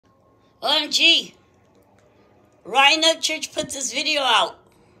OMG. Ryan Upchurch put this video out.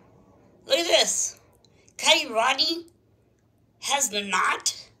 Look at this. Rodney has the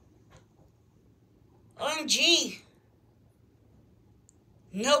knot. OMG.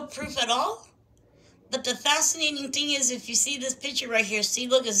 No proof at all. But the fascinating thing is, if you see this picture right here, see,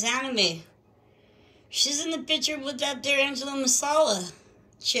 look, it's anime. She's in the picture with that there Angela Masala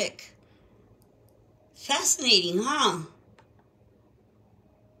chick. Fascinating, huh?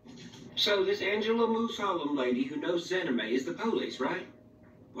 So this Angela Musalam lady who knows Zenime is the police, right?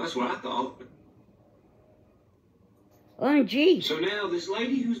 Well, that's what I thought. OMG. So now this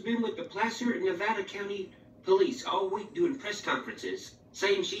lady who's been with the Placer and Nevada County Police all week doing press conferences,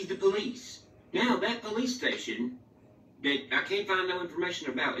 saying she's the police. Now that police station that I can't find no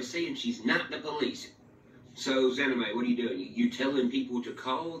information about is saying she's not the police. So Zenime, what are you doing? You telling people to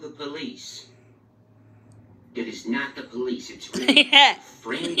call the police? That is not the police. It's really a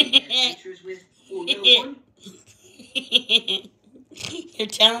friend you have pictures with or no one? You're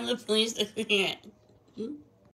telling the police to